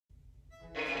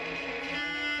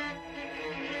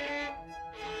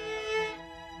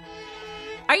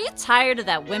Are you tired of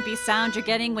that wimpy sound you're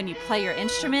getting when you play your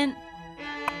instrument?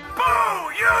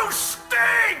 Boo! You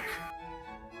stink!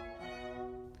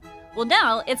 Well,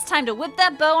 now it's time to whip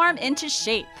that bow arm into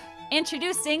shape.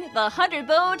 Introducing the 100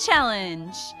 Bow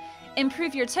Challenge.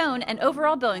 Improve your tone and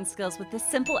overall bowing skills with this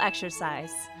simple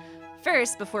exercise.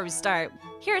 First, before we start,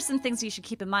 here are some things you should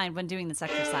keep in mind when doing this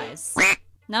exercise.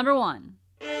 Number 1.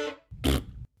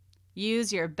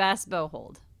 Use your best bow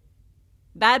hold.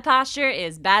 Bad posture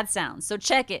is bad sound, so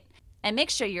check it and make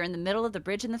sure you're in the middle of the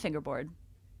bridge and the fingerboard.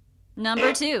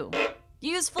 Number 2.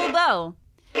 Use full bow.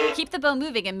 Keep the bow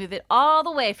moving and move it all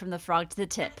the way from the frog to the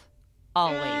tip.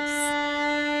 Always.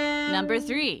 Number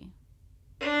 3.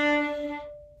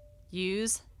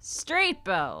 Use straight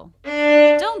bow.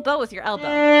 Don't bow with your elbow.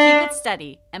 Keep it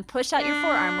steady and push out your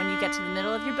forearm when you get to the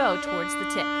middle of your bow towards the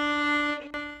tip.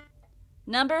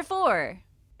 Number 4.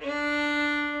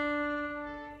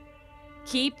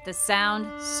 Keep the sound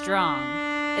strong,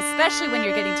 especially when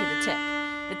you're getting to the tip.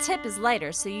 The tip is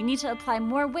lighter, so you need to apply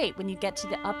more weight when you get to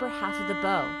the upper half of the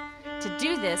bow. To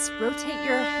do this, rotate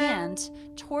your hand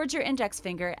towards your index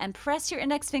finger and press your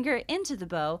index finger into the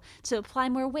bow to apply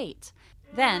more weight.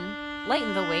 Then,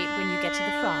 lighten the weight when you get to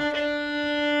the frog.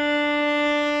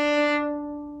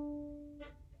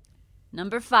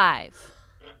 Number 5.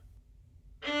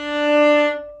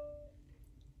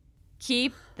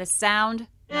 Keep the sound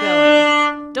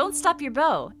going. Don't stop your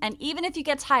bow, and even if you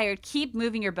get tired, keep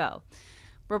moving your bow.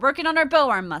 We're working on our bow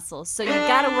arm muscles, so you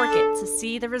gotta work it to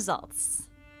see the results.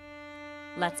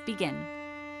 Let's begin.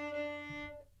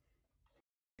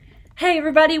 Hey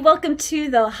everybody, welcome to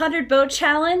the 100 Bow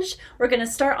Challenge. We're gonna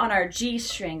start on our G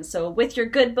string. So with your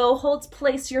good bow holds,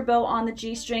 place your bow on the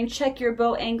G string, check your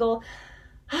bow angle,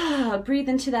 breathe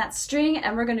into that string,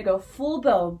 and we're gonna go full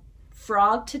bow,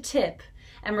 frog to tip,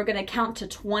 and we're gonna count to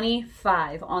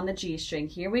 25 on the G string.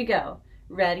 Here we go.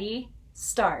 Ready,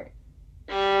 start.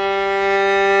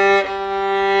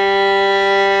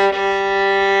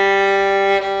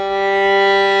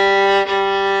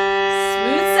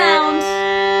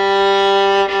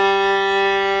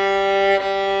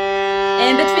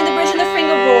 In between the bridge and the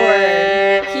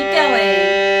fingerboard. Keep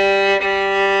going.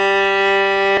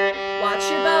 Watch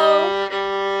your bow.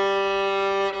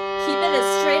 Keep it as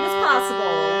straight as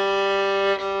possible.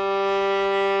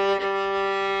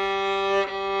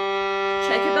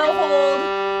 Check your bow hold.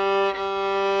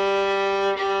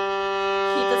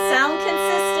 Keep the sound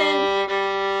consistent.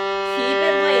 Keep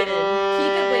it weighted.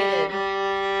 Keep it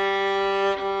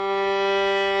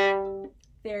weighted.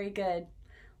 Very good.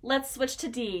 Let's switch to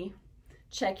D.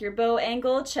 Check your bow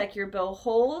angle, check your bow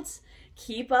holds.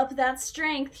 Keep up that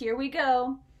strength. Here we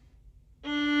go.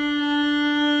 Look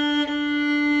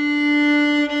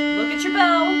at your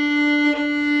bow.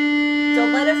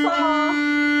 Don't let it fall.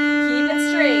 Keep it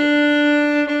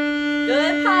straight.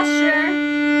 Good posture.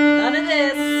 None of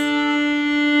this.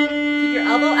 Keep your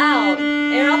elbow out.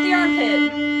 Air out the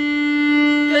armpit.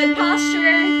 Good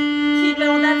posture. Keep it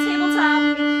on that tabletop.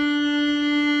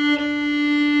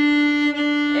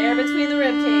 Between the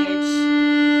rib cage.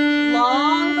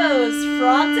 Long bows,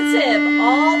 frog to tip,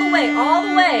 all the way, all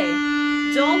the way.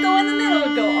 Don't go in the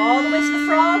middle, go all the way to the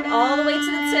frog, all the way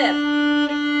to the tip.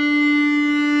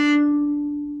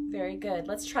 Very good.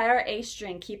 Let's try our A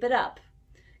string. Keep it up.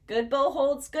 Good bow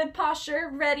holds, good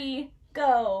posture. Ready,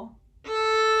 go.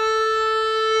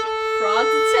 Frog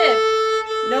to tip.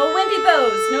 No wimpy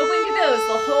bows, no wimpy bows.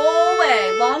 The whole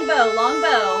way. Long bow, long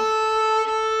bow.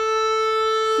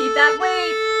 Keep that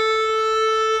weight.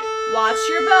 Watch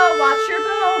your bow, watch your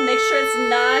bow. Make sure it's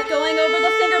not going over the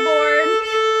fingerboard.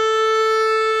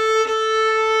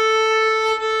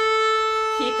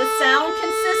 Keep the sound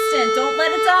consistent. Don't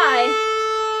let it die.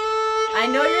 I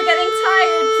know you're getting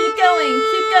tired. Keep going,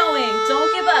 keep going. Don't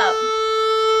give up.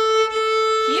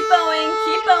 Keep bowing,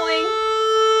 keep bowing.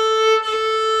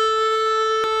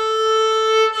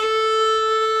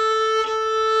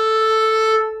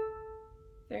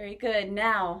 Very good.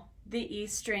 Now, the E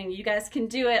string. You guys can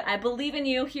do it. I believe in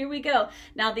you. Here we go.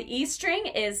 Now the E string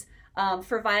is,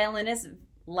 for violin, is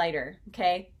lighter,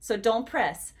 okay? So don't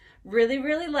press. Really,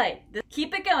 really light.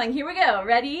 Keep it going. Here we go.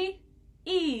 Ready?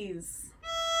 Ease.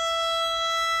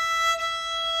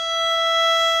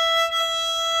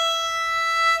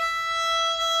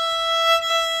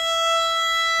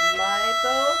 Light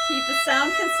bow. Keep the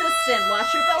sound consistent.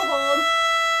 Watch your bow hold.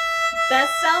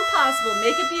 Best sound possible.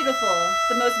 Make it beautiful.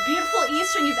 The most beautiful E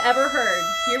string you've ever heard.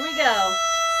 Here we go.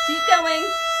 Keep going.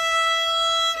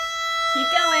 Keep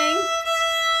going.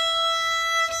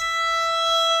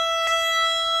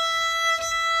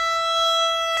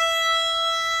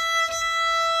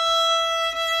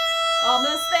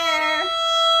 Almost there.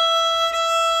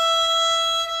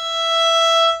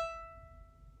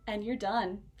 And you're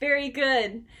done. Very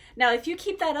good. Now, if you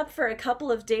keep that up for a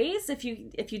couple of days, if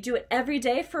you do it every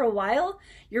day for a while,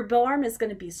 your bow arm is going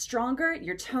to be stronger,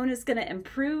 your tone is going to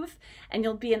improve, and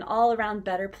you'll be an all-around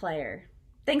better player.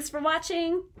 Thanks for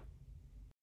watching.